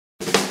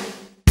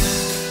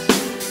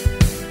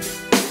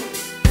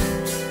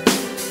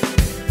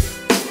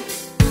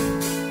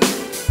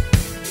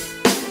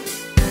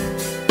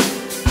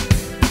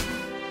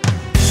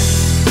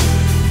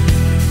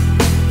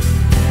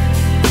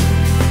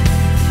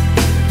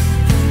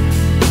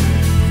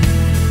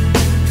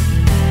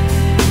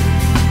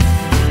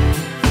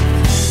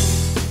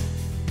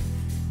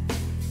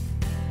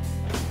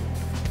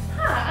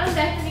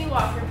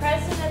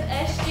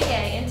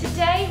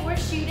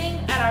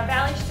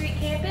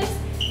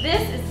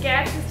This is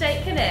Gadsden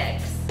State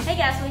Connects. Hey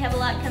guys, we have a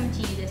lot coming to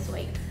you this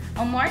week.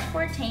 On March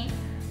 14th,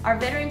 our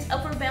Veterans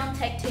Upward Bound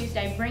Tech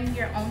Tuesday Bring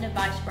Your Own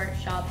Device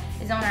workshop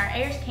is on our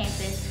Ayers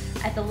campus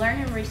at the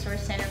Learning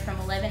Resource Center from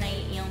 11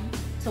 a.m.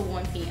 to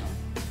 1 p.m.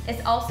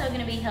 It's also going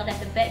to be held at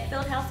the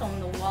Beckfield House on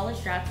the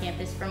Wallace Drive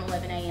campus from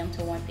 11 a.m.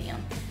 to 1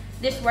 p.m.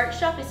 This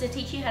workshop is to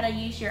teach you how to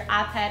use your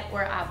iPad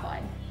or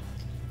iPod.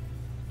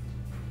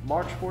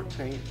 March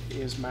 14th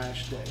is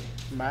MASH Day.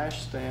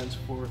 MASH stands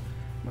for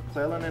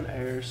McClellan and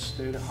Ayers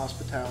Student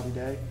Hospitality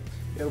Day.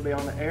 It will be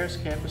on the Ayers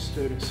Campus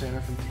Student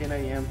Center from 10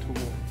 a.m. to 1.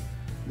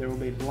 There will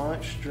be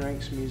lunch,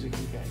 drinks, music,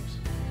 and games.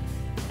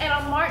 And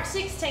on March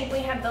 16th, we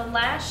have the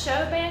last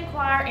show band,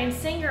 choir, and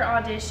singer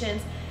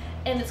auditions,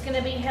 and it's going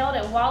to be held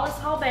at Wallace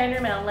Hall Band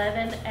Room at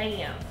 11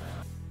 a.m.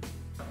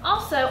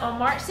 Also, on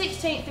March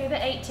 16th through the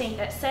 18th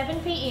at 7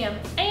 p.m.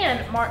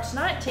 and March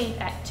 19th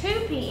at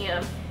 2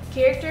 p.m.,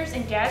 Characters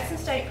in Gadsden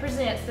State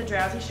presents The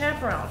Drowsy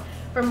Chaperone.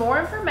 For more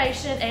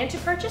information and to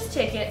purchase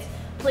tickets,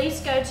 please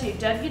go to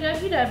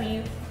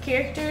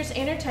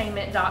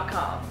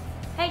www.charactersentertainment.com.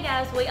 Hey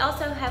guys, we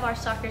also have our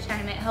soccer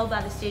tournament held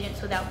by the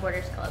Students Without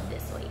Borders Club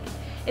this week.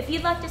 If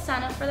you'd like to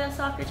sign up for that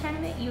soccer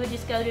tournament, you would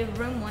just go to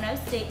room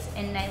 106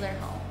 in Naylor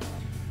Hall.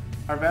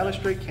 Our Valley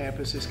Street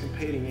campus is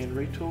competing in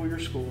Retool Your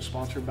School,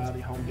 sponsored by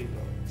the Home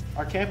Depot.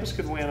 Our campus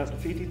could win up to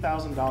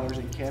 $50,000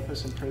 in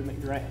campus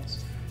improvement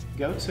grants.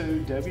 Go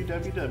to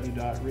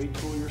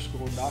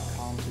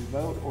www.retoolyourschool.com to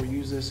vote or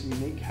use this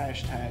unique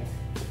hashtag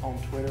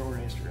on Twitter or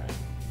Instagram.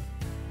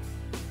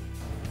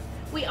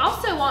 We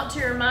also want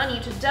to remind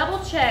you to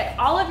double check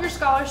all of your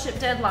scholarship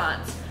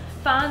deadlines.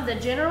 Find the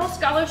general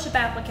scholarship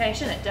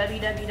application at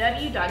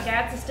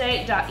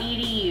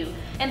www.gaddsdenstate.edu.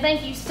 And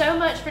thank you so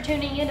much for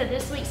tuning in to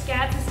this week's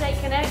Gadsden State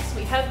Connects.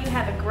 We hope you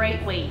have a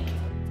great week.